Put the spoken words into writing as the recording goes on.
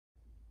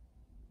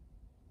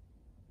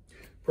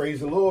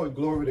Praise the Lord.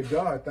 Glory to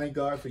God. Thank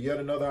God for yet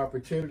another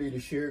opportunity to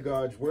share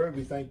God's word.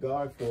 We thank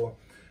God for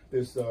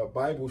this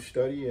Bible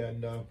study.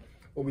 And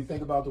when we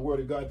think about the word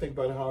of God, think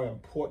about how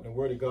important the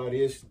word of God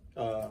is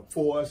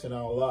for us in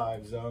our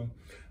lives. I'm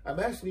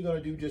actually going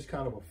to do just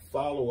kind of a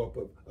follow-up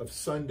of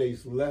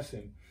Sunday's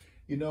lesson.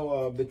 You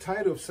know, the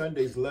title of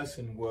Sunday's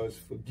lesson was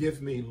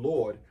Forgive Me,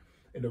 Lord.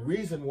 And the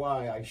reason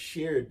why I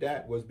shared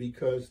that was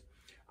because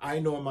I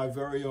know in my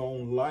very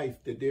own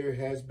life that there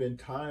has been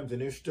times,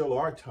 and there still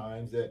are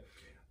times, that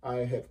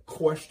I have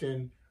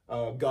questioned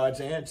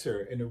God's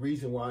answer. And the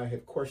reason why I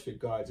have questioned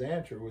God's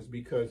answer was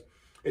because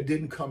it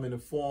didn't come in the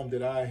form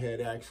that I had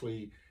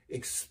actually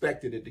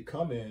expected it to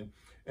come in.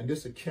 And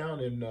this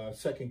account in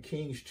 2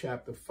 Kings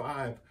chapter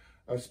 5,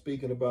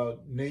 speaking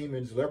about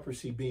Naaman's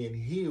leprosy being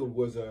healed,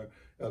 was a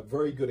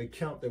very good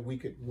account that we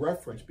could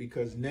reference,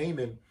 because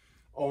Naaman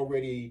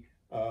already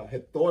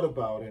had thought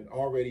about and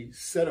already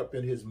set up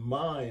in his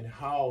mind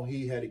how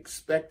he had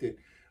expected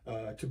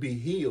to be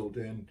healed.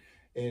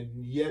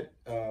 And yet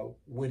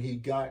when he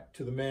got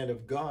to the man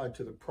of God,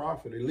 to the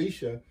prophet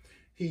Elisha,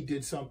 he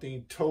did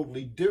something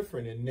totally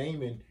different. And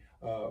Naaman,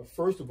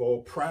 first of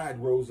all, pride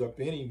rose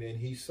up in him, and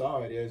he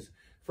saw it as,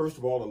 first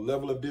of all, a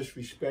level of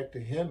disrespect to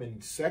him.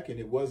 And second,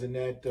 it wasn't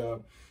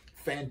that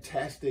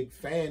fantastic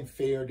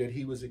fanfare that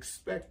he was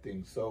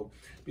expecting. So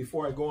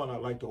before I go on,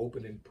 I'd like to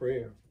open in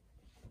prayer.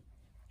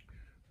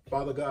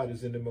 Father God,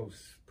 is in the most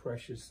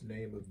precious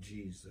name of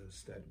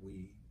Jesus that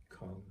we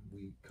come.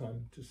 We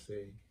come to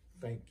say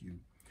thank you.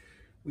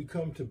 We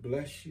come to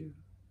bless you,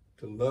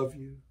 to love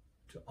you,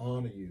 to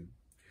honor you.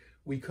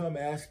 We come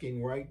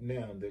asking right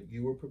now that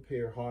you will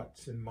prepare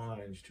hearts and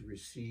minds to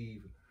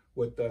receive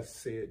what thus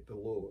said the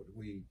Lord.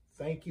 We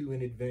thank you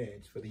in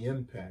advance for the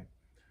impact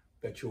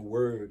that your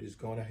word is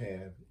going to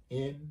have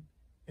in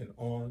and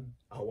on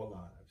our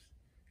lives.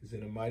 It's in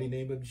the mighty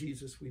name of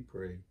Jesus we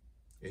pray.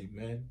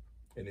 Amen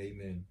and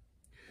amen.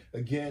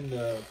 Again,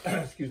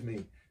 excuse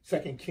me, 2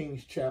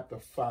 Kings chapter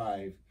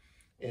 5,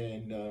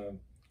 and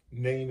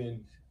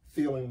Naaman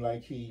feeling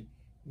like he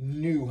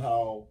knew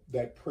how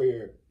that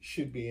prayer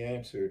should be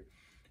answered.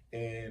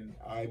 And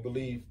I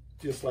believe,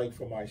 just like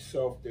for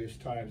myself, there's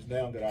times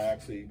now that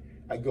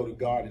I go to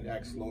God and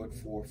ask Lord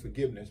for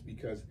forgiveness,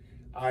 because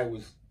I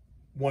was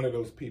one of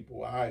those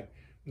people. I'm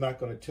not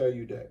going to tell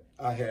you that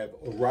I have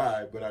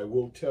arrived, but I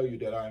will tell you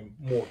that I'm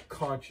more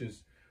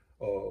conscious,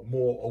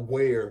 more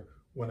aware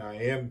when I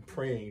am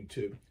praying,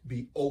 to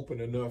be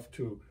open enough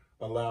to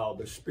allow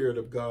the Spirit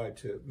of God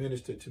to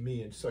minister to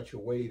me in such a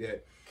way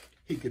that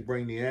he could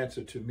bring the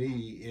answer to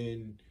me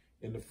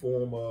in the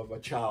form of a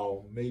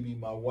child, maybe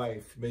my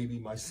wife, maybe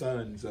my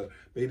sons,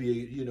 maybe,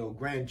 you know,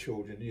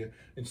 grandchildren. Yeah.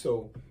 And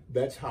so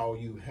that's how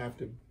you have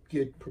to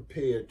get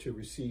prepared to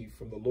receive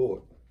from the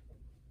Lord.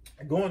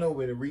 Going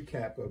over the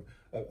recap of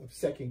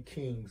 2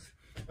 Kings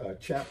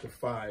chapter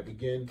 5,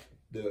 again,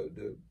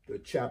 the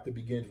chapter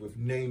begins with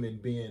Naaman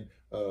being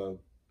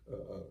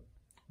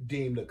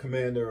deemed the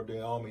commander of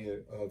the army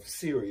of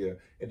Syria,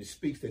 and it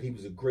speaks that he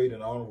was a great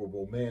and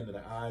honorable man in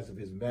the eyes of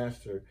his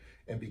master,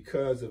 and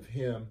because of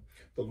him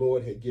the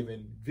Lord had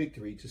given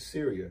victory to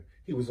Syria.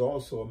 He was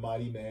also a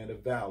mighty man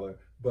of valor,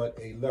 but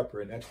a leper.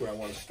 And that's where I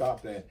want to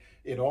stop at.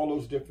 In all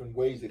those different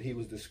ways that he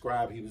was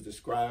described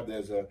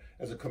as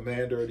a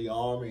commander of the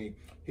army.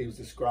 He was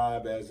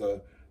described as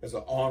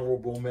an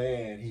honorable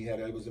man. He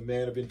was a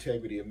man of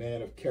integrity, a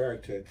man of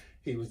character.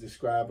 He was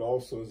described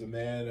also as a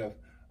man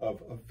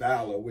of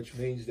valor, which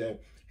means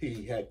that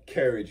he had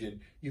courage. And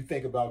you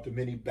think about the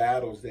many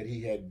battles that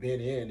he had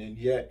been in, and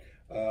yet,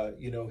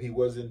 you know, he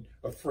wasn't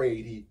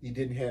afraid. He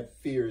didn't have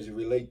fear as it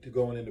relates to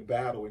going into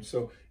battle. And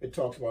so it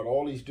talks about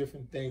all these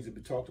different things.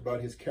 It talked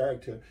about his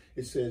character.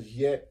 It says,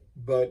 yet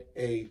but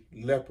a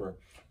leper.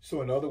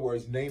 So in other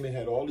words, Naaman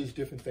had all these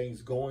different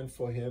things going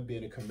for him,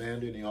 being a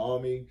commander in the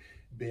army,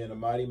 being a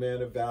mighty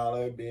man of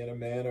valor, being a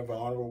man of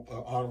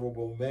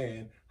honorable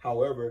man.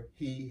 However,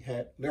 he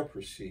had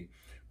leprosy,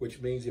 which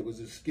means it was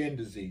a skin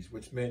disease,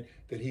 which meant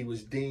that he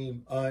was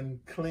deemed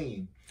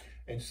unclean.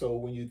 And so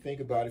when you think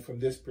about it from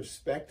this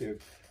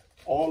perspective,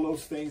 all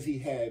those things he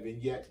had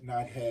and yet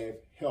not have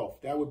health.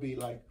 That would be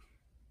like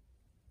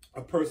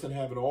a person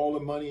having all the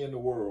money in the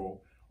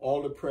world,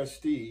 all the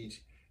prestige,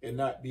 and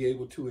not be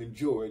able to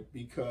enjoy it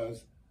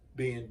because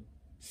being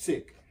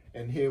sick.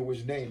 And here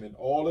was Naaman,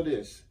 all of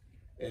this,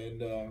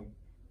 and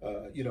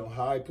you know,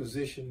 high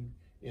position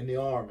in the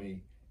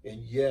army,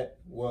 and yet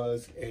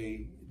was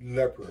a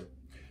leper.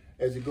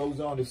 As it goes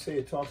on to say,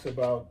 it talks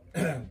about,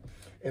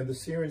 and the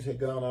Syrians had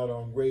gone out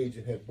on rage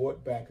and had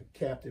brought back a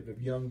captive,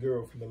 a young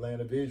girl from the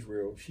land of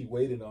Israel. She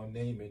waited on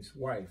Naaman's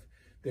wife.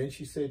 Then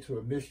she said to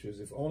her mistress,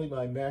 if only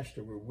my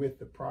master were with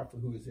the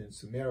prophet who is in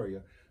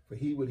Samaria, for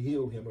he would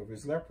heal him of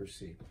his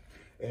leprosy.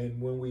 And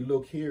when we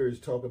look here, it's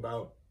talk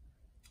about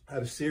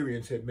how the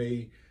Syrians had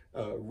made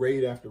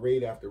raid after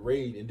raid after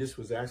raid, and this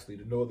was actually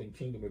the northern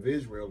kingdom of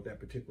Israel at that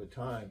particular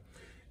time.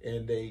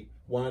 And they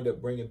wind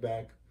up bringing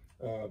back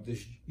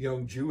this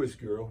young Jewish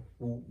girl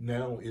who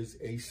now is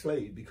a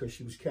slave because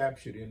she was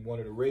captured in one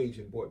of the raids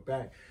and brought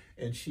back.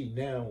 And she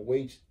now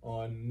waits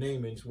on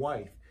Naaman's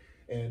wife.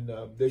 And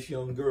this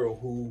young girl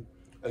who,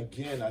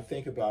 again, I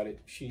think about it,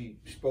 she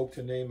spoke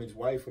to Naaman's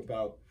wife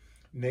about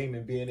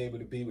Naaman being able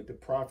to be with the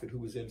prophet who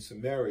was in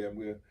Samaria.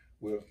 And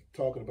we're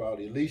talking about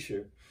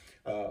Elisha.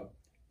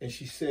 And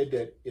she said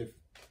that if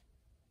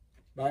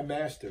my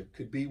master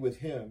could be with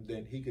him,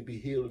 then he could be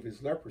healed of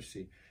his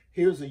leprosy.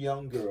 Here's a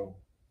young girl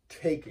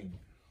taking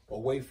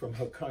away from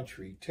her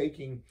country,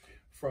 taking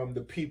from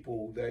the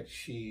people that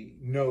she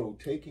knows,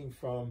 taking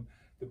from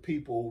the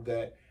people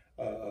that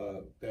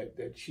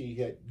that she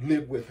had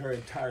lived with her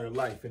entire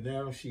life. And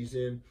now she's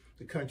in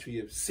the country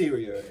of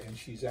Syria, and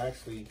she's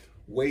actually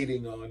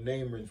waiting on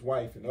Naaman's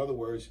wife. In other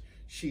words,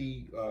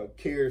 she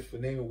cares for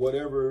Naaman.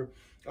 Whatever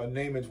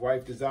Naaman's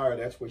wife desires,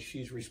 that's what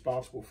she's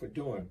responsible for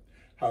doing.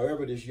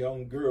 However, this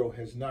young girl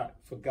has not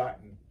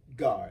forgotten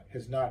God,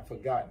 has not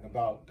forgotten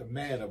about the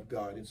man of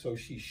God. And so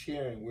she's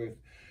sharing with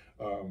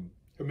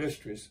her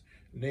mistress,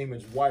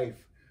 Naaman's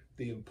wife,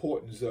 the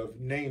importance of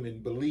Naaman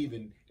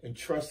believing and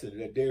trusting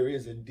that there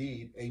is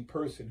indeed a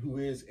person who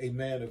is a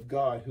man of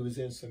God who is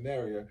in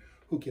Samaria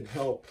who can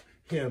help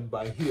him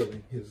by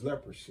healing his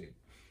leprosy.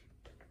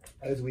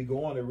 As we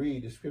go on to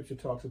read, the scripture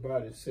talks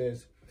about it,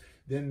 says,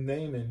 then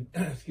Naaman,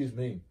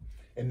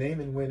 and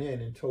Naaman went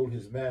in and told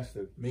his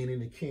master, meaning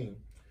the king,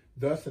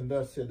 thus and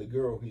thus said the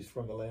girl, he's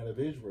from the land of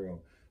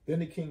Israel. Then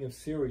the king of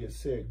Syria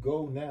said,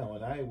 go now,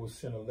 and I will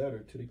send a letter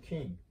to the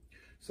king.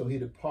 So he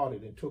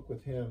departed and took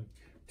with him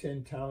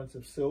 10 talents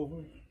of silver,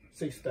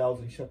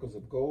 6,000 shekels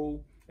of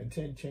gold, and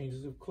 10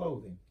 changes of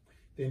clothing.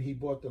 Then he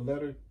brought the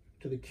letter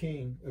to the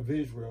king of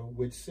Israel,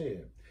 which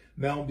said,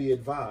 now be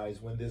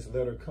advised when this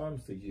letter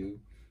comes to you,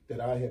 that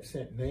I have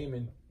sent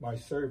Naaman my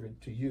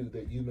servant to you,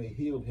 that you may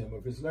heal him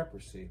of his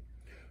leprosy.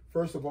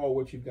 First of all,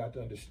 what you've got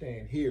to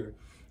understand here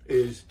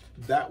is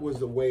that was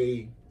the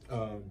way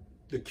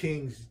the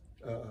kings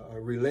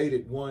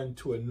related one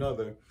to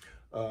another,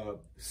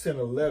 sent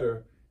a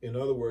letter, in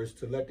other words,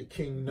 to let the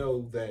king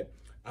know that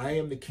I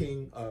am the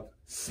king of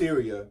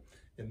Syria,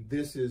 and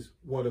this is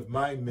one of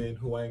my men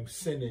who I am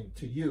sending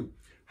to you.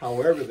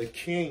 However, the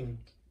king,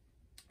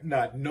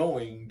 not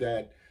knowing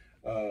that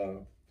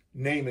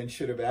Naaman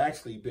should have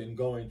actually been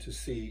going to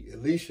see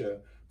Elisha,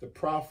 the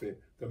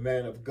prophet, the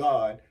man of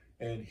God,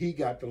 and he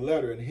got the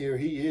letter, and here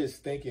he is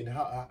thinking,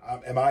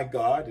 am I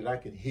God, that I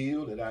can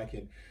heal, that I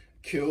can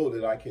kill,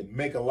 that I can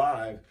make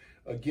alive?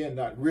 Again,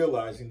 not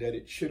realizing that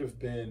it should have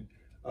been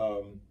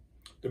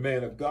the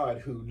man of God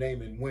who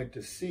Naaman went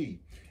to see.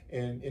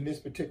 And in this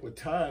particular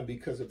time,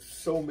 because of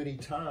so many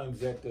times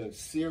that the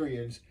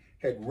Syrians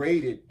had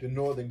raided the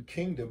northern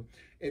kingdom,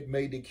 it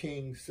made the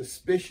king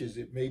suspicious.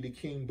 It made the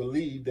king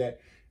believe that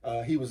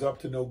he was up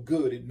to no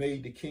good. It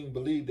made the king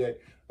believe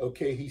that,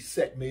 okay, he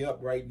set me up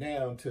right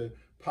now to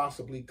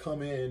possibly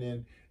come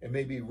in and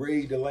maybe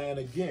raid the land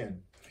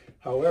again.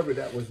 However,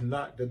 that was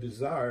not the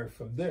desire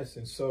from this.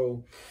 And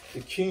so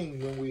the king,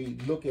 when we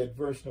look at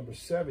verse number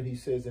 7, he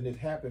says, and it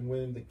happened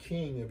when the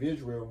king of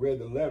Israel read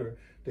the letter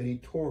that he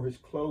tore his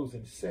clothes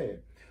and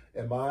said,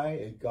 am I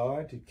a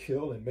God to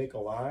kill and make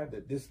alive,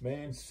 that this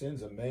man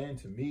sends a man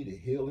to me to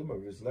heal him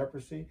of his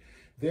leprosy?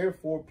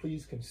 Therefore,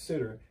 please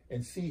consider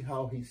and see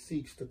how he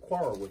seeks to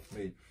quarrel with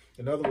me.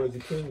 In other words, the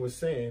king was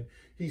saying,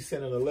 he's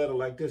sending a letter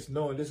like this,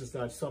 knowing this is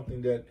not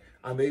something that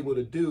I'm able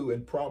to do,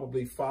 and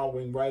probably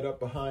following right up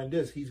behind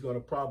this, he's going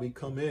to probably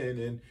come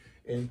in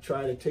and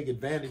try to take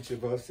advantage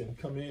of us and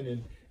come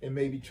in and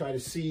maybe try to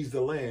seize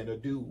the land or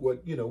do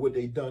what, you know, what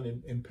they've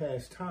done in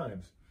past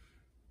times.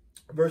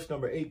 Verse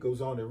number 8 goes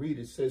on to read.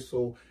 It says,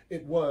 so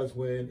it was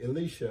when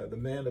Elisha, the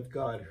man of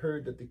God,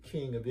 heard that the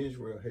king of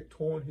Israel had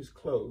torn his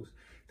clothes,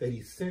 that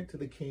he sent to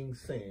the king,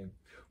 saying,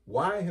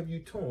 why have you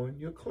torn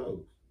your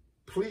clothes?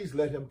 Please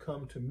let him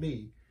come to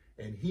me,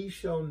 and he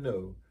shall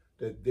know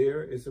that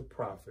there is a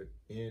prophet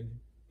in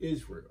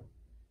Israel.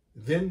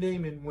 Then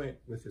Naaman went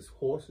with his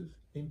horses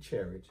and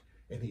chariots,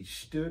 and he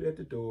stood at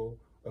the door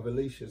of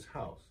Elisha's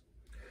house.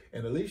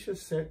 And Elisha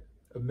sent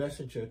a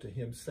messenger to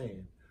him,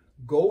 saying,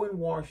 go and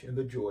wash in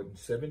the Jordan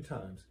 7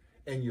 times,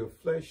 and your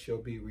flesh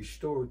shall be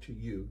restored to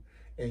you,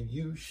 and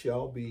you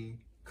shall be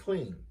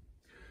clean.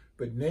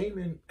 But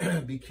Naaman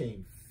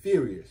became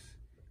furious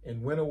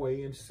and went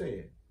away and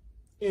said,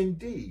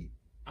 indeed,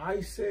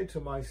 I said to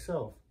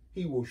myself,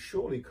 he will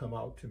surely come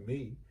out to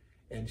me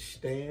and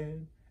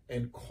stand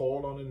and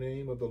call on the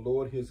name of the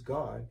Lord his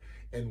God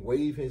and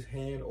wave his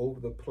hand over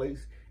the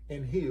place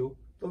and heal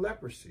the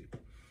leprosy.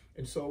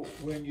 And so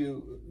when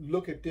you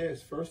look at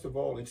this, first of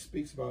all, it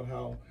speaks about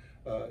how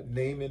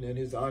Naaman and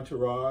his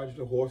entourage,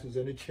 the horses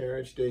and the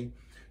chariots, they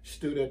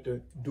stood at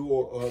the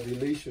door of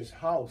Elisha's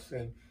house,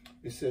 and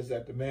it says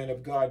that the man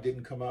of God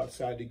didn't come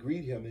outside to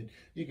greet him. And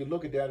you can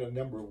look at that a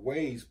number of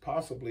ways.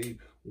 Possibly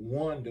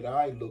one that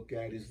I look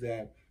at is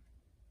that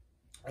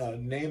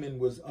Naaman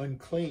was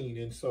unclean,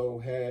 and so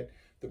had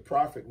the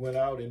prophet went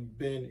out and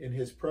been in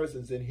his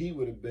presence, and he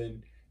would have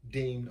been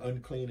deemed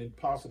unclean and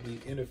possibly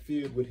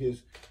interfered with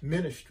his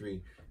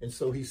ministry. And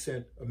so he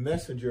sent a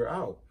messenger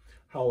out.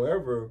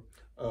 However,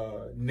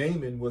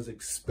 Naaman was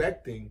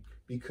expecting,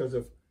 because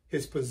of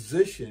his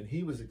position,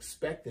 he was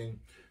expecting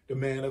the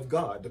man of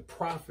God, the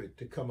prophet,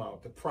 to come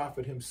out, the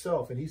prophet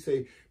himself. And he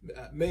say,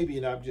 maybe,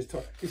 and I'm just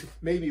talking,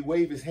 maybe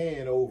wave his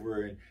hand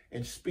over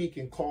and speak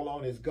and call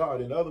on his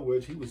God. In other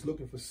words, he was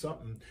looking for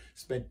something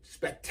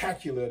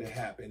spectacular to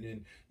happen.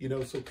 And, you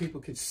know, so people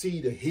could see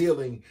the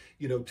healing,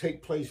 you know,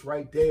 take place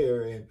right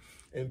there.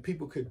 And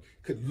people could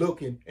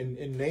look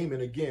and name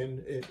it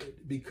again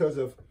because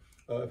of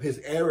his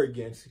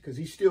arrogance, because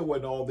he still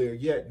wasn't all there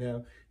yet.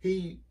 Now,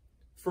 he,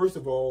 first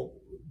of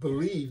all,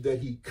 believed that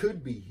he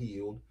could be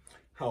healed.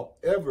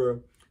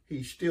 However,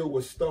 he still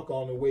was stuck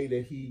on the way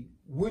that he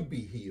would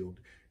be healed.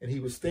 And he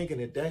was thinking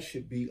that that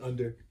should be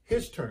under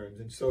his terms.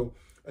 And so,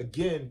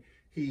 again,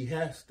 he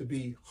has to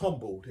be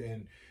humbled.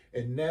 And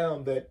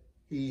now that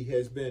he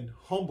has been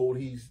humbled,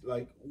 he's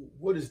like,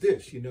 what is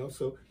this? You know,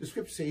 so the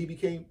scripture says he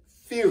became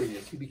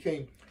furious. He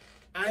became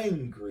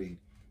angry.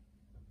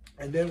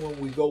 And then when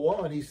we go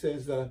on, he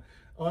says,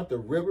 aren't the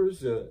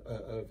rivers of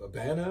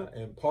Abana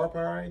and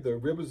Parpai, the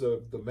rivers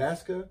of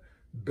Damascus,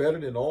 better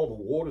than all the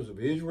waters of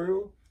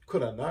Israel?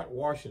 Could I not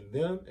wash in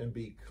them and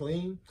be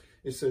clean?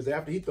 It says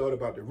after he thought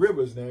about the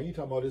rivers, now you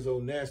talking about this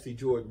old nasty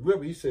Jordan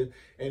River, he said,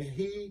 and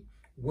he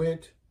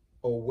went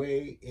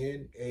away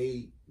in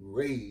a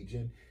rage.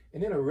 And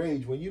in a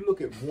rage, when you look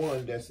at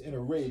one that's in a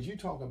rage, you're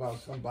talking about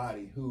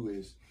somebody who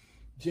is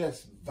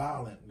just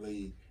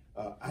violently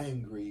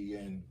angry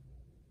and,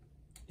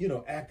 you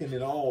know, acting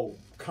in all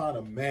kind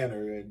of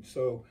manner. And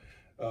so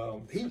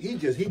he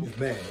was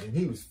mad and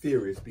he was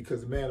furious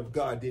because the man of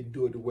God didn't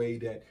do it the way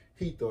that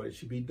he thought it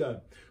should be done.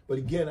 But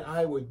again,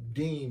 I would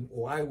deem,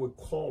 or I would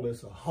call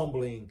this a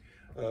humbling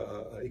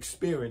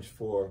experience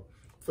for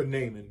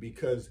Naaman,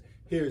 because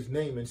here's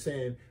Naaman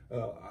saying,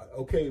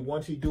 okay,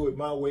 once he do it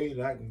my way,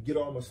 and I can get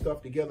all my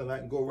stuff together and I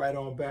can go right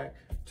on back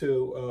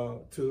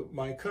to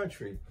my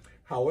country.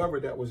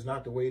 However, that was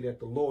not the way that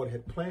the Lord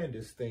had planned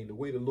this thing. The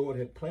way the Lord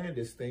had planned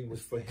this thing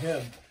was for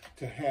him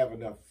to have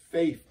enough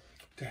faith,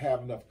 to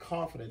have enough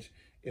confidence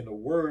in the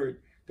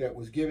word that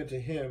was given to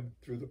him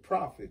through the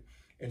prophet.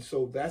 And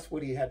so that's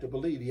what he had to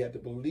believe. He had to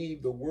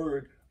believe the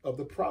word of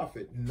the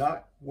prophet,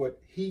 not what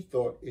he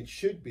thought it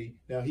should be.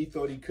 Now, he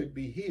thought he could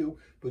be healed,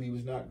 but he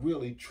was not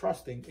really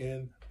trusting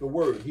in the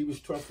word. He was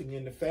trusting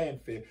in the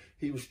fanfare.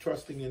 He was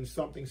trusting in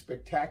something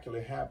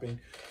spectacular happening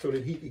so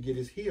that he could get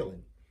his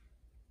healing.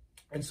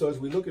 And so as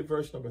we look at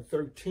verse number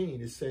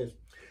 13, it says,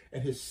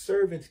 and his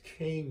servants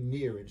came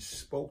near and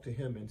spoke to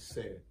him and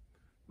said,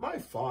 my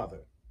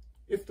father,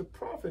 if the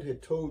prophet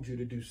had told you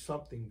to do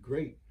something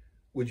great,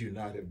 would you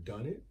not have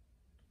done it?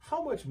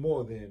 How much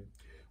more then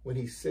when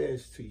he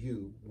says to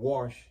you,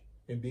 wash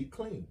and be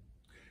clean?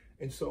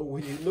 And so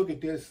when you look at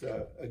this,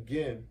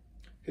 again,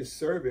 his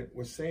servant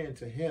was saying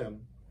to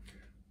him,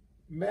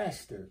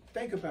 Master,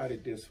 think about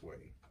it this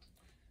way.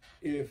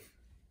 If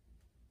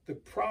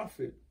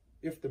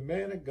the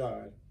man of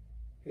God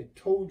had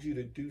told you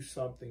to do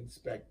something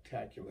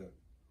spectacular,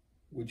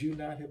 would you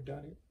not have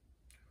done it?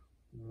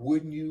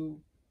 Wouldn't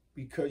you,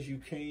 because you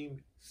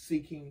came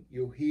seeking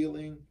your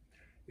healing,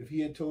 if he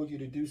had told you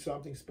to do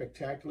something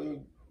spectacular,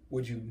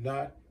 would you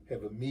not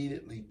have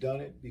immediately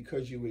done it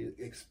because you were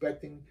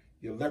expecting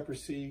your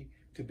leprosy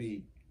to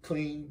be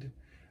cleaned?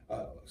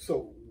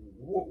 So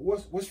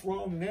what's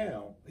wrong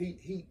now?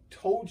 He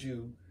told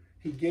you,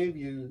 he gave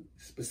you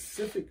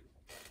specific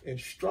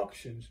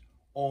instructions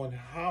on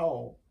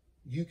how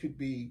you could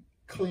be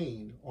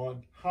clean,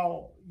 on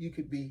how you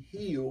could be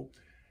healed,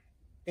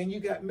 and you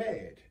got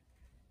mad.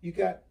 You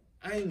got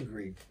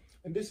angry.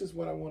 And this is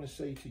what I want to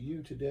say to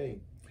you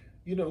today.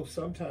 You know,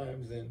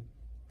 sometimes, and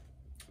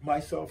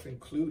myself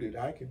included,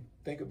 I can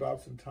think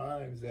about some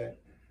times that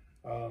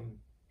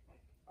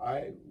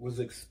I was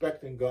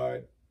expecting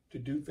God to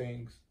do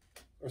things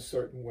a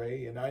certain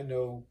way. And I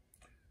know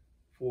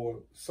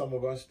for some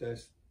of us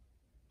that's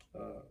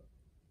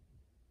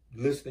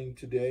listening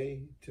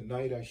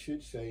tonight, I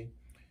should say,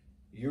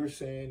 you're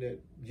saying that,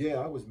 yeah,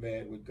 I was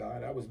mad with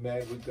God. I was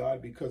mad with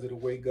God because of the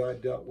way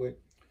God dealt with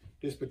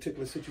this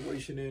particular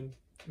situation in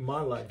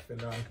my life.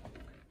 And I'm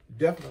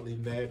definitely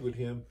mad with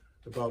him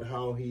about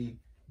how he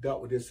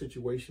dealt with this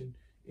situation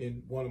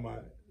in one of my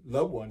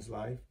loved ones'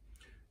 life.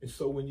 And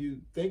so when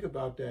you think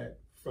about that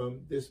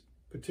from this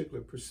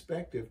particular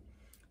perspective,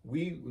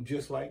 we were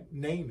just like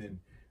Naaman.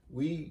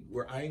 We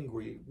were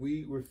angry.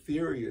 We were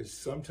furious.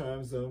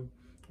 Sometimes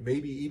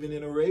maybe even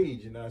in a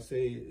rage. And I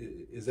say,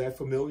 is that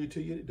familiar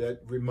to you? That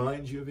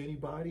reminds you of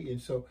anybody?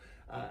 And so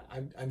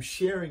I'm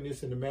sharing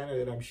this in the manner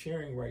that I'm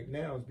sharing right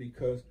now is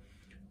because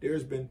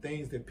there's been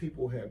things that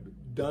people have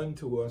done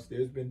to us.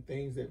 There's been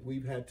things that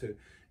we've had to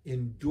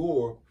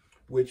endure,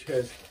 which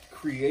has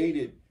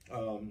created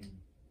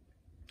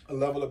a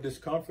level of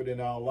discomfort in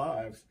our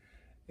lives.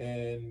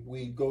 And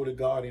we go to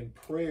God in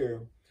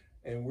prayer,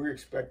 and we're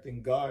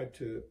expecting God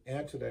to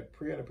answer that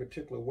prayer in a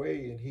particular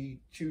way, and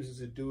he chooses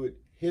to do it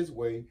his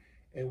way,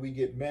 and we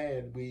get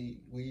mad,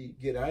 we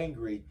get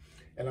angry.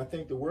 And I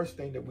think the worst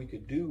thing that we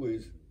could do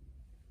is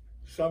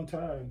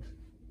sometimes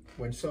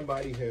when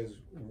somebody has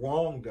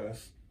wronged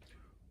us,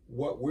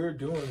 what we're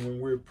doing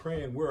when we're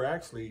praying, we're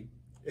actually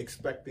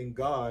expecting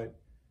God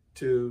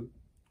to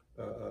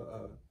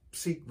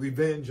seek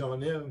revenge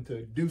on them,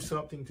 to do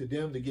something to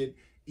them, to get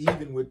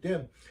even with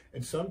them.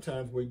 And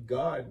sometimes what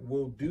God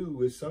will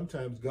do is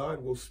sometimes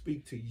God will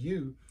speak to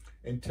you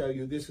and tell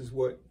you this is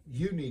what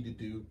you need to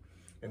do.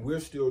 And we're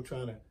still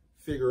trying to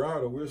figure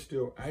out, or we're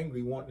still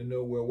angry, wanting to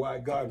know, well, why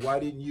God, why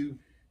didn't you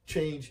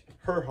change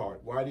her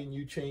heart? Why didn't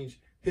you change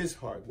his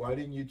heart? Why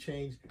didn't you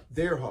change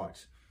their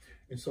hearts?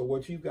 And so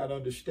what you've got to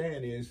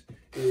understand is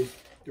the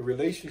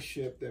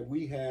relationship that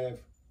we have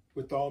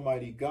with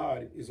Almighty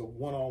God is a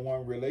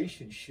one-on-one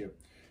relationship.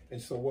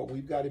 And so what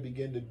we've got to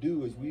begin to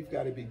do is we've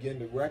got to begin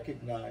to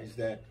recognize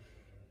that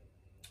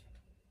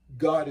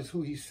God is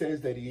who he says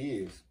that he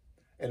is.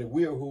 And if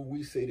we are who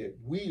we say that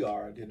we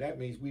are, then that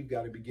means we've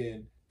got to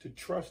begin to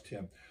trust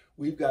him.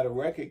 We've got to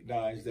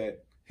recognize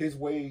that his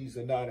ways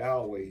are not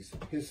our ways.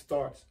 His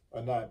thoughts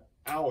are not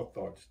our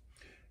thoughts.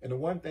 And the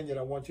one thing that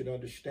I want you to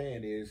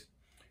understand is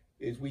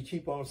we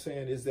keep on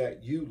saying, is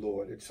that you,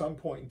 Lord? At some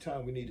point in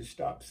time, we need to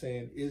stop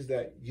saying, is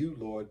that you,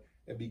 Lord?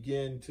 And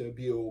begin to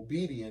be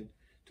obedient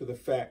to the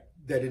fact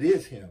that it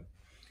is him.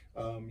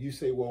 You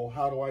say, well,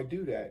 how do I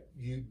do that?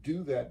 You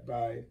do that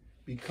by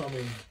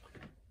becoming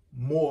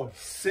more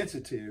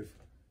sensitive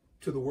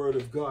to the word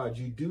of God.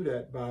 You do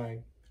that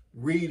by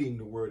reading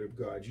the word of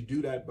God. You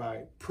do that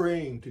by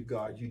praying to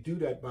God. You do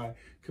that by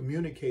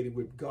communicating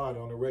with God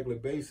on a regular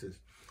basis.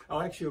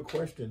 I'll ask you a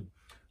question.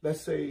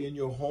 Let's say in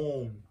your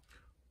home,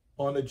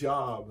 on a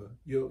job,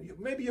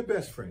 maybe your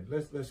best friend.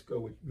 Let's go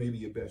with maybe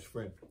your best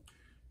friend.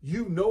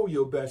 You know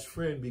your best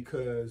friend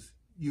because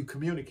you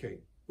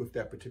communicate with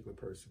that particular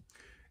person.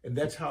 And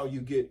that's how you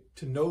get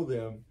to know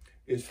them,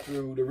 is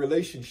through the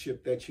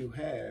relationship that you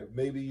have.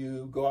 Maybe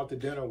you go out to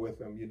dinner with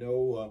them,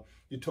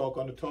 you talk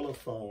on the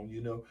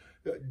telephone,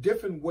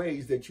 different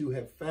ways that you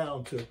have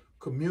found to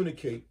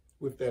communicate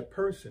with that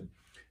person.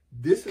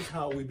 This is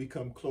how we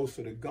become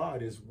closer to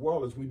God, as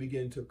well as we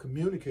begin to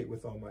communicate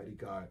with Almighty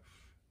God.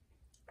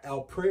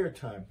 Our prayer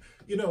time.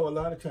 A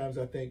lot of times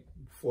I think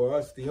for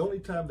us, the only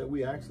time that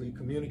we actually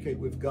communicate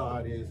with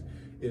God is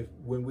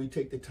when we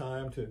take the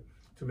time to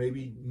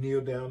maybe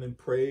kneel down and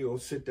pray, or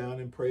sit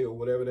down and pray, or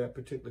whatever that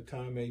particular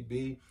time may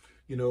be,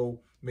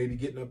 maybe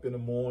getting up in the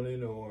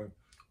morning,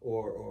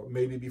 or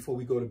maybe before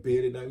we go to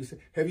bed at night. We say,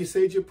 have you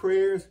said your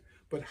prayers?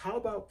 But how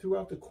about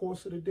throughout the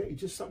course of the day,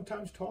 just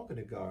sometimes talking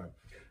to God?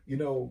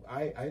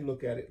 I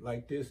look at it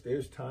like this.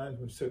 There's times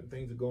when certain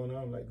things are going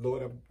on, like,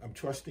 Lord, I'm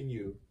trusting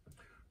you.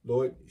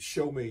 Lord,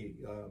 show me.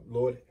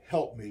 Lord,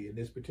 help me in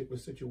this particular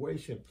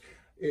situation.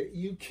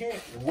 You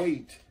can't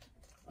wait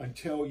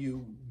until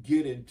you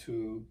get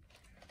into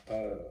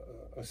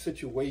a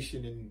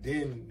situation and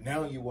then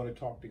now you want to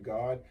talk to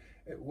God.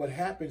 What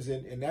happens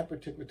in that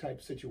particular type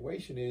of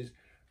situation is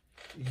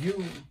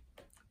you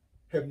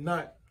have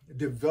not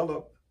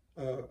developed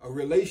a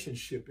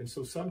relationship. And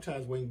so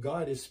sometimes when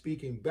God is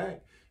speaking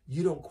back,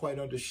 you don't quite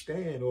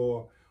understand,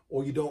 or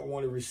you don't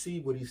want to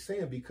receive what he's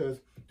saying, because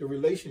the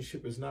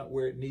relationship is not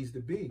where it needs to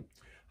be.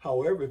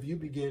 However, if you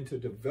begin to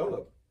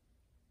develop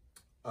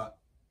a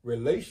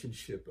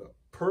relationship, a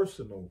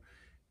personal,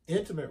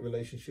 intimate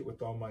relationship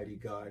with Almighty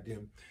God,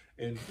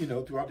 and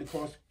throughout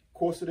the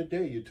course of the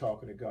day, you're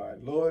talking to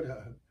God. Lord,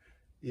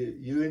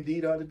 you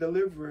indeed are the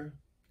deliverer.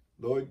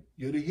 Lord,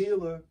 you're the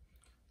healer.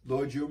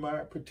 Lord, you're my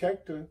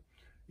protector.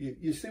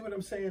 You see what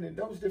I'm saying? And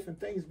those different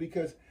things,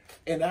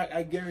 and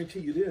I guarantee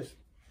you this,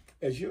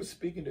 as you're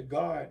speaking to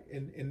God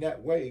in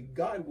that way,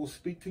 God will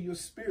speak to your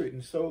spirit.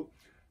 And so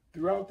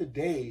throughout the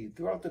day,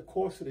 throughout the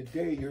course of the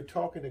day, you're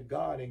talking to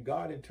God, and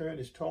God in turn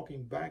is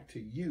talking back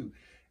to you.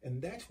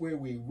 And that's where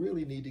we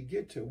really need to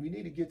get to. We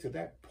need to get to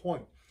that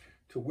point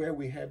to where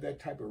we have that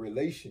type of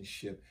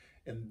relationship.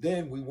 And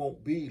then we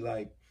won't be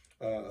like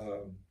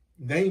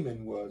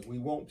Naaman was. We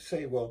won't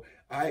say, well,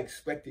 I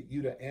expected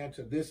you to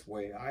answer this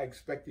way. I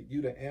expected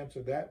you to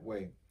answer that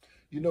way.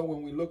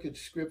 When we look at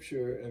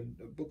scripture in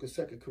the book of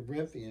 2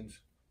 Corinthians,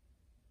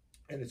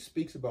 and it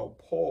speaks about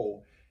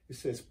Paul, it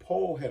says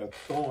Paul had a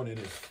thorn in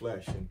his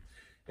flesh.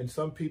 And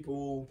some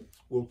people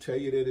will tell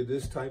you that it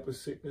is type of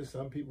sickness.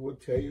 Some people will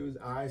tell you his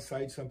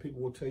eyesight. Some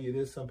people will tell you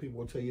this. Some people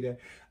will tell you that.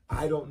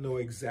 I don't know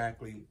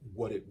exactly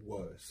what it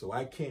was. So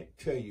I can't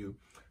tell you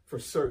for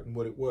certain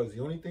what it was.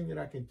 The only thing that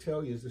I can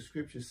tell you is the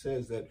scripture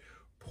says that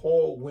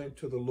Paul went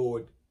to the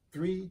Lord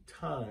 3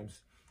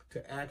 times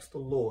to ask the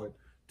Lord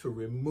to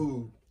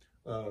remove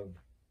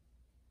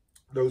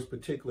those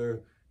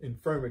particular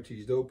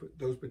infirmities,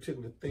 those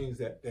particular things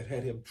that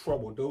had him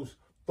troubled, those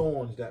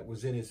thorns that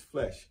was in his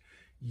flesh.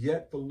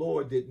 Yet the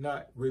Lord did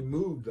not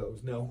remove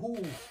those. Now,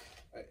 who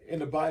in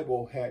the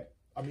Bible had,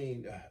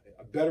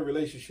 a better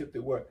relationship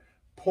than what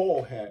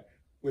Paul had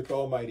with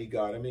Almighty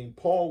God?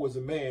 Paul was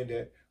a man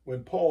that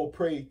when Paul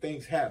prayed,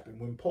 things happened.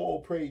 When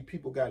Paul prayed,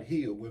 people got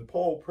healed. When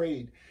Paul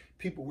prayed,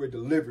 people were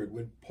delivered.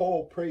 When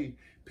Paul prayed,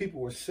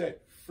 people were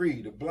set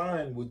free. The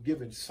blind was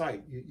given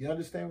sight. You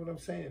understand what I'm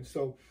saying?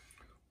 So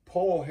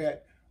Paul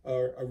had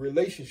a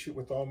relationship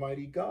with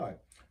Almighty God.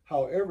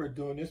 However,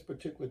 during this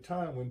particular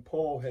time when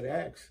Paul had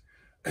asked,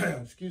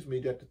 excuse me,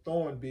 that the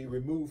thorn be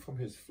removed from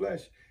his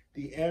flesh,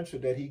 the answer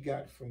that he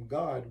got from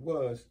God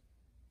was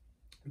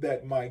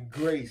that my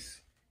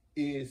grace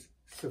is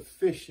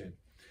sufficient.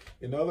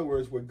 In other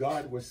words, what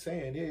God was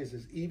saying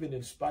is even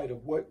in spite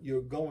of what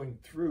you're going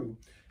through,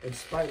 in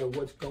spite of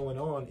what's going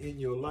on in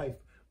your life,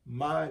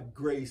 my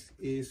grace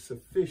is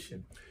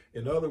sufficient.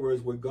 In other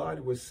words, what God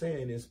was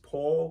saying is,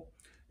 Paul,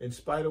 in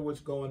spite of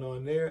what's going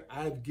on there,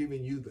 I've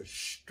given you the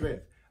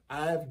strength.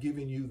 I've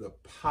given you the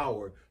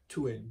power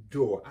to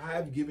endure.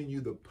 I've given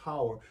you the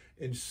power,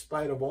 in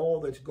spite of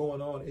all that's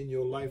going on in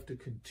your life, to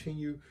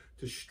continue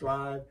to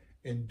strive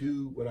and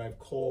do what I've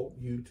called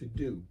you to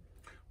do.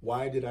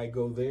 Why did I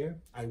go there?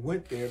 I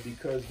went there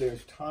because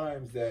there's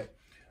times that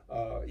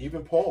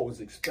even Paul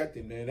was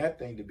expecting that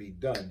thing to be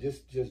done,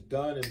 just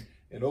done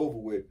and over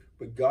with.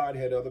 But God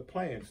had other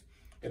plans.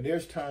 And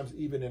there's times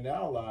even in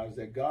our lives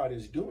that God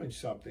is doing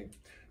something.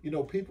 You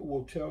know, people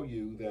will tell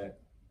you that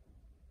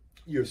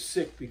you're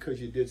sick because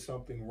you did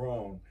something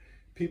wrong.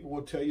 People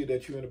will tell you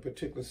that you're in a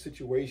particular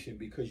situation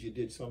because you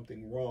did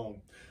something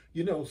wrong.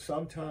 You know,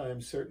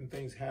 sometimes certain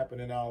things happen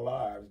in our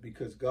lives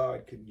because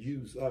God can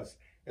use us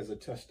as a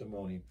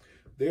testimony.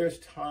 There's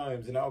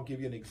times, and I'll give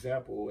you an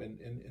example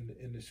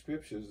in the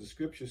scriptures. The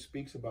scripture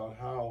speaks about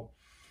how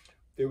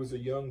there was a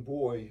young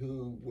boy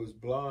who was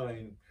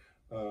blind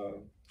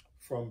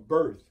from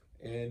birth.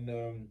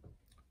 And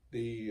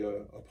the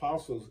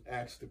apostles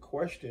asked the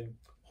question,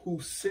 who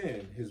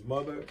sinned, his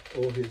mother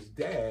or his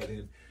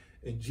dad?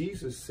 And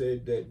Jesus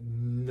said that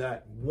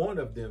not one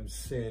of them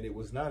sinned. It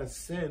was not a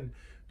sin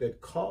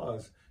that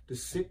caused the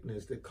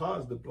sickness, that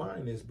caused the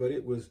blindness, but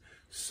it was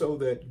so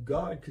that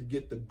God could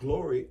get the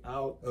glory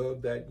out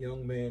of that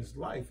young man's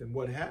life. And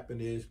what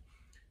happened is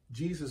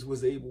Jesus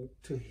was able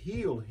to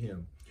heal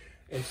him.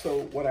 And so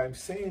what I'm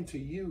saying to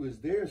you is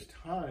there's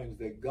times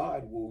that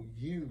God will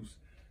use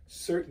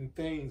certain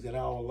things in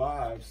our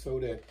lives so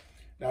that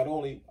not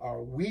only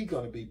are we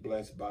going to be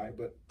blessed by it,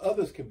 but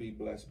others can be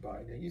blessed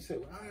by it. And you say,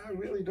 well, I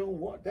really don't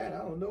want that. I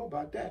don't know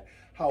about that.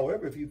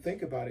 However, if you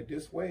think about it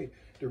this way,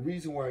 the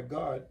reason why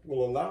God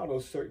will allow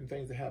those certain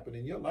things to happen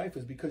in your life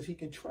is because he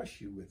can trust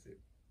you with it.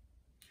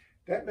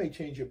 That may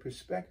change your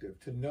perspective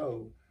to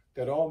know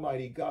that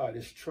Almighty God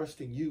is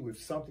trusting you with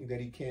something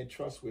that he can't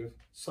trust with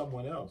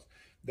someone else.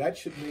 That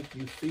should make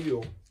you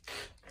feel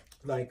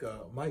like,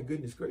 my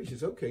goodness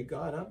gracious, okay,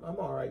 God, I'm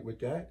all right with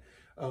that.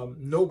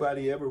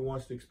 Nobody ever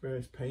wants to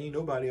experience pain.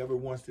 Nobody ever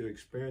wants to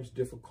experience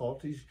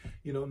difficulties.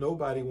 You know,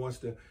 nobody wants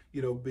to,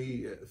 you know,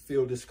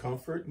 feel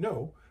discomfort.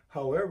 No.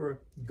 However,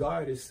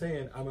 God is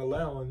saying, I'm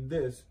allowing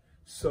this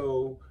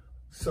so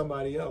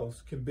somebody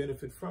else can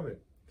benefit from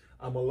it.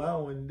 I'm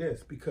allowing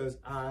this because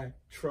I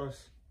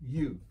trust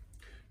you.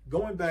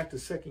 Going back to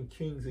 2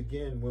 Kings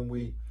again, when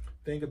we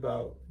think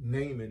about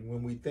Naaman,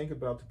 when we think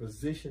about the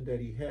position that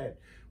he had,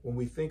 when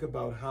we think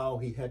about how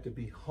he had to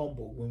be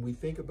humble, when we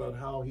think about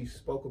how he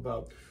spoke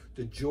about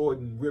the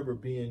Jordan River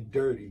being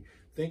dirty,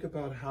 think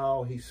about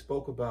how he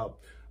spoke about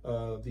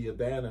the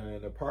Abana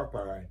and the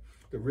Parpai,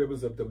 the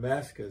rivers of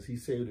Damascus. He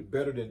said it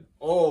better than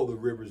all the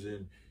rivers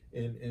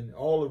in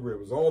all the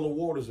rivers, all the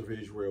waters of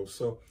Israel.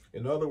 So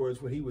in other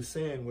words, what he was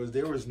saying was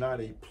there was not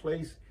a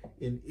place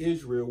in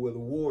Israel where the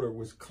water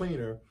was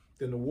cleaner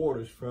than the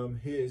waters from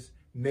his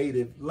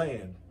native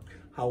land.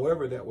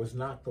 However, that was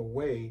not the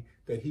way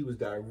that he was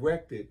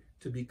directed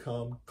to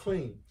become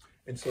clean.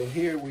 And so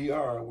here we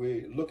are,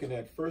 we're looking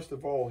at, first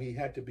of all, he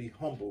had to be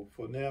humble.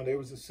 For now, there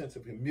was a sense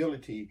of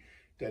humility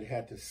that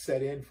had to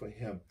set in for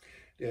him.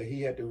 That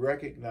he had to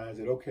recognize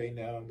that, okay,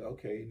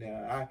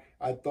 now,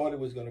 I thought it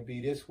was going to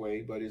be this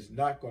way, but it's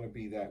not going to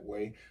be that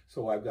way.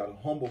 So I've got to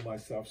humble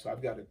myself. So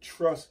I've got to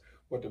trust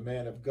what the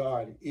man of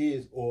God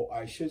is, or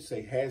I should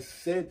say, has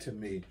said to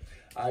me.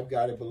 I've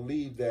got to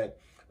believe that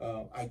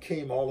I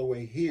came all the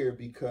way here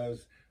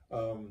because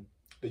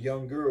the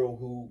young girl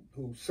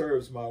who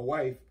serves my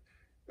wife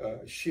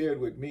shared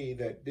with me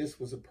that this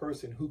was a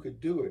person who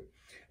could do it.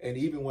 And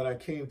even when I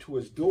came to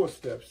his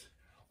doorsteps,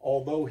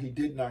 although he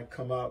did not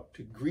come out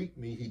to greet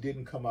me, he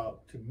didn't come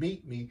out to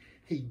meet me,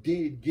 he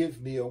did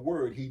give me a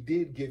word. He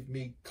did give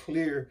me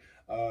clear,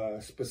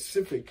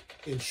 specific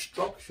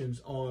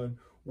instructions on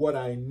what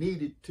I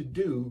needed to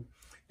do.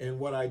 And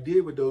what I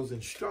did with those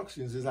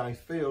instructions is I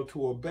failed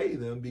to obey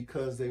them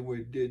because they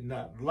did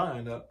not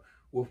line up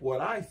with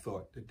what I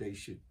thought that they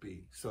should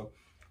be. So,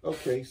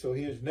 okay, so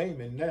here's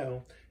Naaman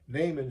now.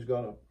 Naaman's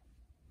going to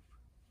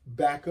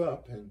back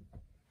up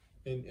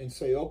and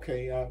say,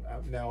 okay,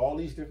 now all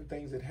these different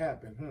things that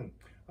happened,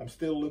 I'm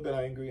still a little bit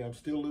angry. I'm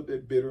still a little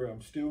bit bitter.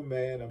 I'm still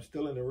mad. I'm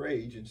still in a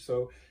rage. And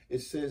so it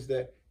says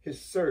that his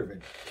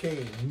servant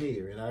came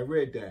near, and I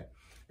read that,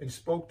 and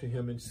spoke to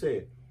him and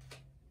said,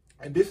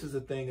 and this is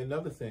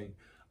another thing.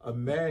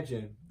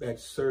 Imagine that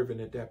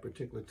servant at that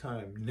particular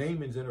time.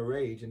 Naaman's in a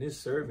rage, and his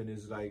servant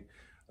is like,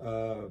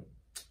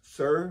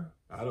 sir,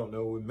 I don't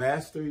know,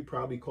 master. He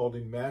probably called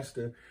him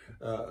master.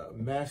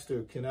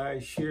 Master, can I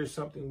share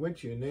something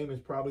with you? And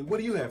Naaman's probably,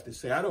 what do you have to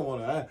say? I don't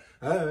want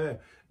to.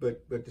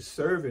 But the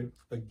servant,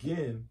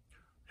 again,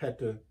 had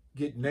to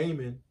get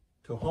Naaman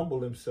to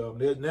humble himself.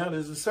 Now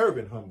there's a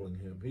servant humbling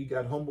him. He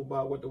got humbled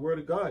by what the word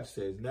of God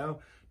says. Now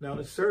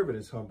the servant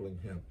is humbling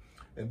him.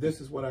 And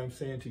this is what I'm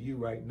saying to you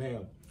right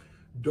now.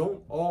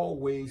 Don't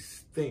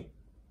always think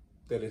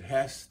that it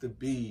has to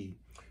be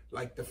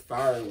like the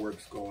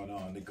fireworks going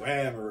on, the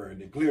glamour and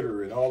the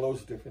glitter and all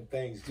those different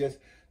things. Just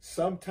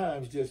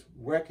sometimes just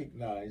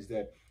recognize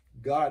that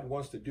God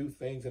wants to do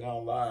things in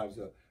our lives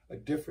a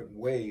different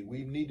way.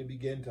 We need to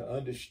begin to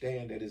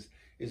understand that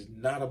it's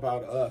not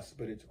about us,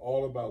 but it's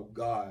all about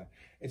God.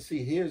 And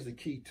see, here's the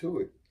key to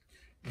it.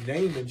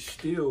 Naaman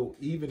still,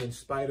 even in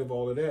spite of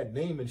all of that,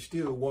 Naaman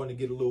still wanted to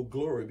get a little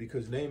glory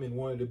because Naaman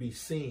wanted to be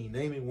seen.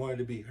 Naaman wanted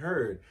to be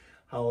heard.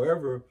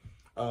 However,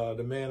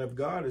 the man of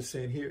God is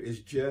saying here is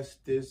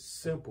just this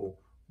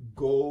simple.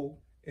 Go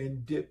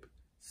and dip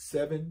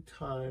 7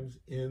 times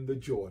in the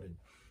Jordan.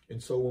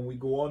 And so when we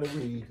go on to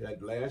read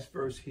that last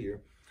verse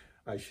here,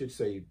 I should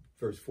say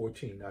verse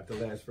 14, not the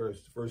last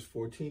verse. Verse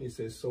 14, it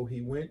says, so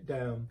he went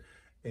down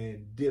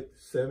and dipped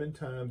 7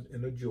 times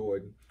in the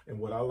Jordan. And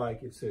what I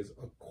like, it says,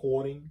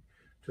 according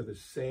to the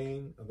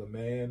saying of the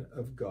man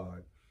of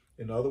God.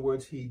 In other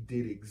words, he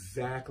did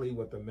exactly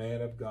what the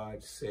man of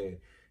God said.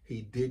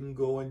 He didn't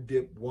go and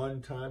dip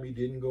 1 time. He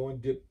didn't go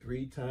and dip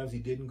 3 times. He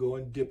didn't go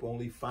and dip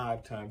only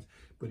 5 times,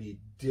 but he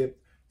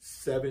dipped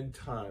 7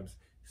 times.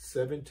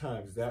 7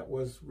 times. That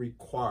was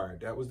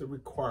required. That was the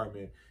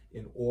requirement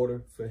in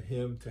order for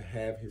him to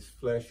have his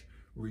flesh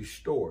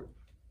restored.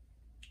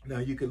 Now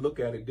you could look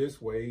at it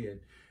this way,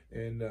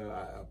 and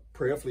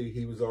prayerfully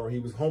he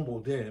was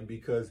humbled then,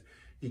 because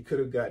he could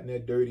have gotten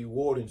that dirty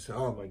water and said,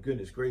 oh my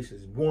goodness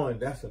gracious, 1,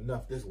 that's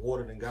enough. This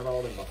water done got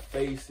all in my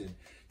face and,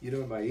 you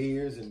know, in my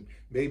ears, and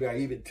maybe I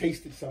even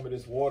tasted some of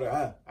this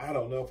water. I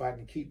don't know if I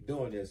can keep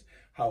doing this.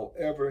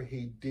 However,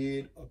 he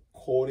did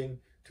according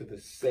to the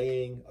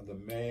saying of the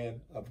man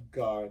of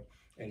God,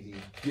 and he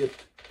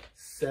dipped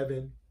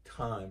 7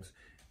 times.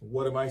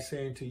 What am I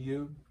saying to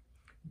you?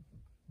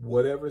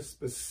 Whatever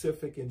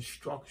specific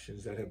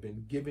instructions that have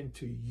been given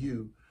to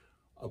you,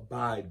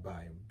 abide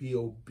by them. Be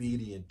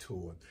obedient to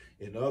them.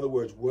 In other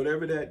words,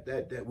 whatever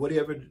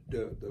whatever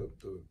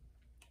the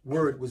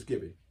word was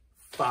given,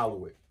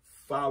 follow it.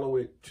 Follow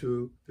it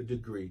to the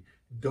degree.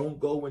 Don't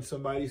go when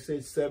somebody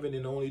says 7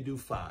 and only do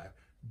 5.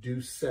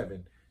 Do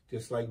 7,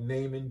 just like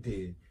Naaman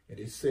did. And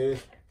it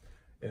says,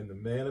 and the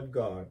man of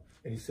God,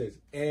 and he says,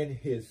 and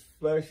his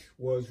flesh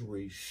was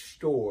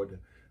restored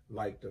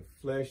like the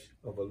flesh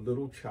of a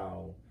little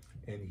child,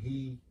 and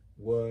he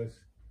was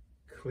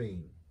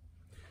clean.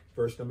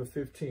 Verse number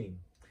 15,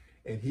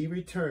 and he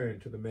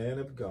returned to the man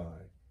of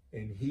God,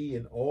 and he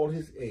in all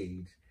his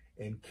age,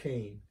 and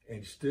came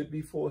and stood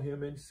before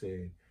him and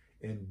said,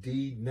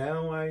 indeed,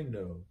 now I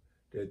know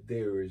that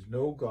there is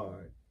no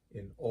God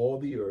in all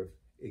the earth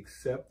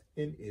except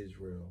in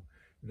Israel.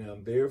 Now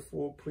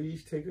therefore,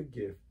 please take a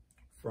gift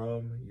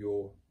from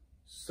your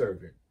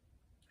servant.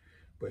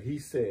 But he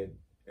said,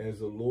 as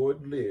the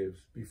Lord lives,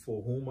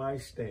 before whom I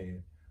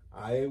stand,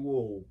 I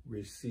will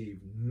receive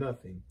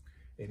nothing.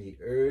 And he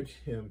urged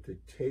him to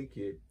take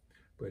it,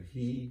 but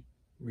he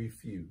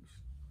refused.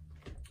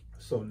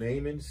 So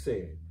Naaman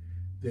said,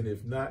 then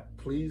if not,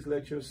 please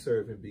let your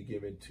servant be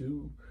given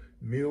 2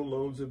 meal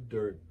loads of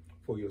dirt,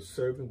 for your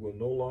servant will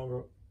no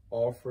longer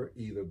offer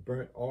either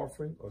burnt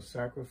offering or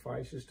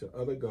sacrifices to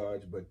other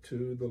gods, but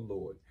to the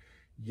Lord.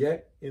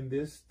 Yet in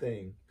this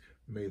thing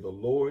may the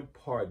Lord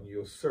pardon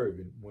your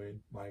servant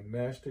when my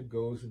master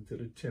goes into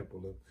the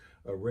temple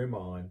of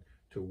Rimmon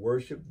to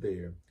worship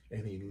there,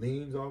 and he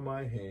leans on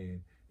my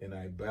hand, and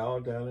I bow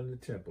down in the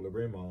temple of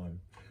Rimmon.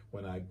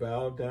 When I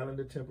bow down in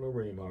the temple of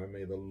Rimmon,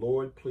 may the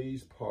Lord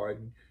please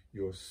pardon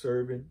your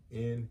servant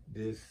in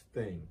this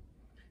thing.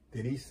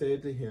 Then he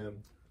said to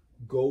him,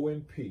 go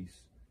in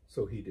peace.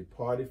 So he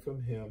departed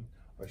from him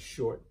a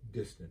short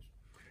distance.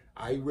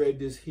 I read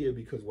this here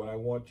because what I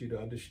want you to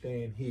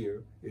understand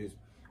here is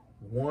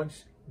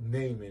once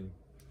Naaman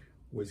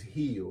was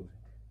healed,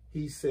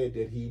 he said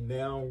that he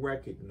now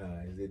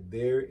recognized that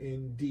there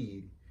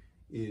indeed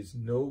is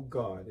no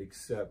God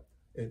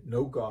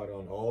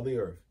on all the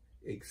earth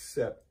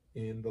except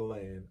in the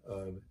land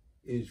of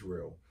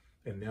Israel.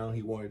 And now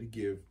he wanted to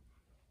give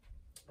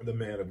the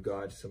man of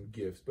God some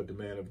gifts, but the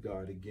man of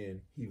God,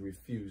 again, he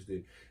refused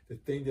it. The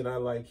thing that I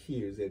like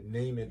here is that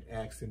Naaman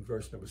asks in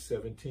verse number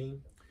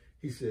 17,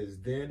 he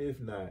says, then if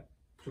not,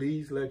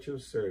 please let your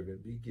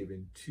servant be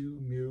given 2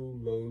 mule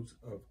loads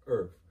of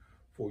earth,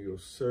 for your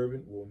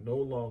servant will no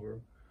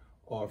longer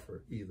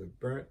offer either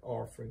burnt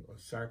offering or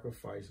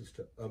sacrifices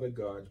to other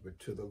gods, but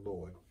to the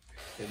Lord.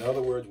 In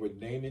other words, what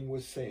Naaman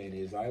was saying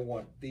is, I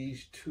want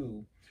these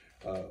 2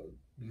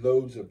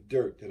 loads of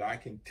dirt that I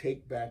can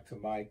take back to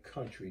my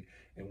country.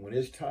 And when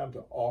it's time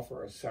to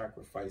offer a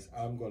sacrifice,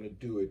 I'm going to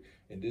do it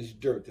in this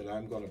dirt that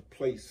I'm going to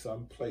place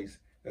someplace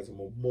as a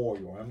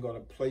memorial. I'm going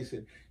to place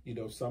it, you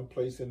know,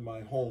 someplace in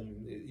my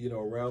home, you know,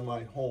 around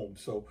my home.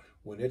 So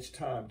when it's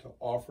time to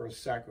offer a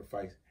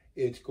sacrifice,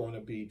 it's going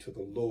to be to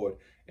the Lord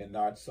and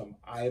not some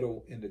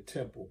idol in the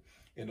temple.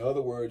 In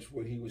other words,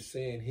 what he was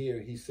saying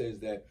here, he says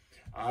that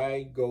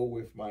I go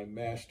with my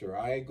master.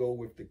 I go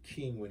with the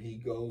king when he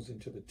goes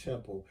into the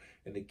temple,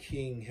 and the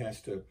king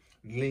has to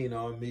lean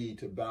on me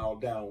to bow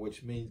down,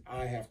 which means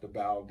I have to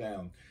bow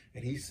down.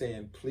 And he's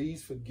saying,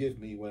 please forgive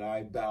me when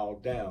I bow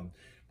down.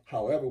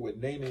 However, what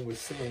Naaman was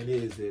saying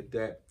is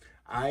that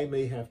I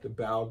may have to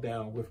bow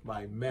down with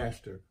my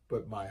master,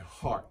 but my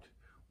heart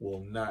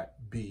will not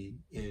be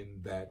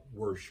in that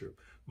worship.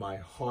 My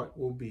heart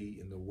will be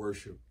in the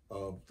worship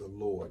of the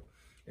Lord.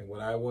 And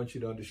what I want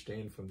you to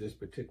understand from this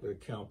particular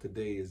account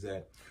today is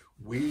that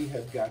we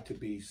have got to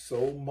be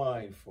so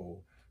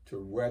mindful to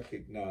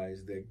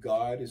recognize that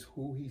God is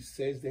who he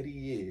says that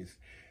he is.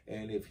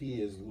 And if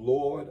he is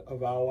Lord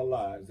of our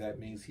lives, that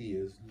means he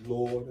is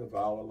Lord of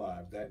our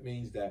lives. That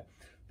means that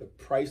the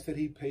price that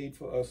he paid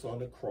for us on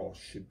the cross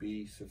should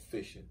be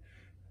sufficient.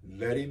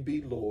 Let him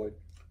be Lord.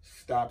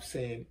 Stop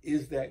saying,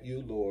 is that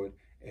you, Lord?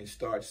 And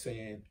start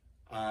saying,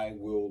 I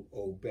will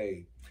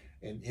obey.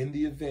 And in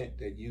the event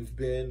that you've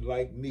been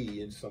like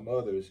me and some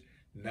others,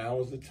 now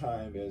is the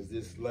time, as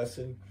this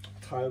lesson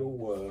title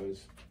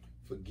was,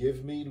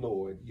 Forgive Me,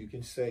 Lord. You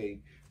can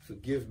say,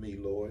 forgive me,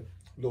 Lord.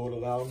 Lord,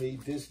 allow me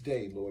this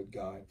day, Lord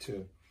God,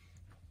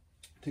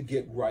 to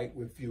get right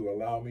with you.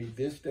 Allow me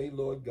this day,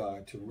 Lord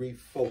God, to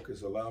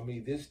refocus. Allow me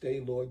this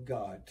day, Lord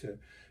God,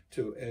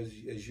 to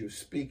as you're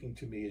speaking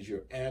to me, as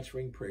you're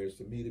answering prayers,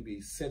 for me to be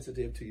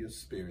sensitive to your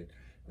spirit.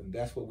 And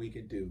that's what we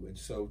can do. And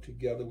so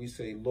together we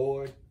say,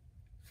 Lord,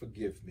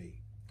 forgive me.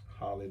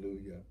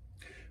 Hallelujah.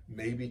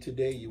 Maybe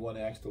today you want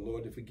to ask the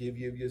Lord to forgive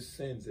you of your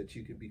sins, that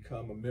you could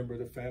become a member of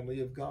the family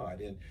of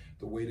God. And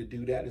the way to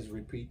do that is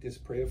repeat this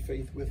prayer of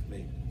faith with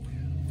me.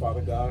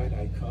 Father God,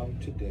 I come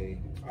today.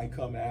 I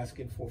come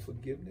asking for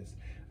forgiveness.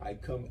 I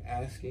come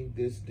asking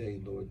this day,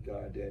 Lord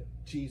God, that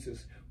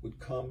Jesus would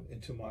come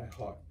into my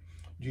heart.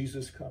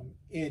 Jesus, come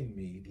in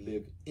me,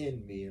 live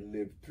in me, and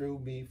live through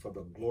me for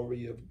the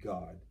glory of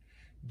God.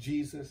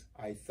 Jesus,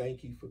 I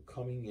thank you for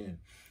coming in.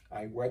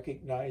 I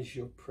recognize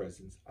your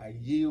presence. I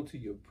yield to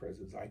your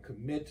presence. I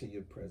commit to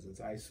your presence.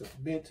 I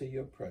submit to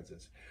your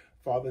presence.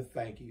 Father,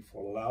 thank you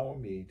for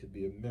allowing me to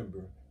be a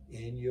member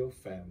in your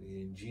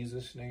family. In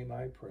Jesus' name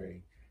I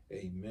pray.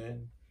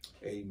 Amen.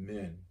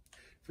 Amen.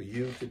 For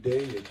you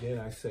today, again,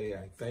 I say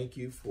I thank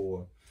you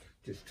for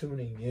just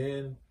tuning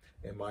in.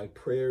 And my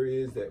prayer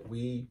is that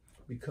we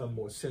become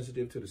more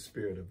sensitive to the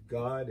Spirit of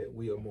God, that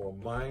we are more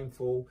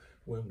mindful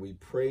when we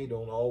pray.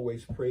 Don't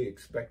always pray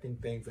expecting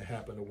things to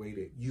happen the way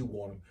that you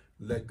want them.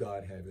 Let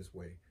God have his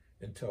way.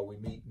 Until we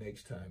meet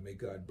next time, may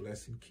God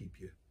bless and keep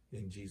you.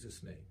 In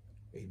Jesus' name,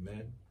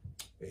 amen.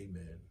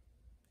 Amen.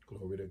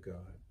 Glory to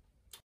God.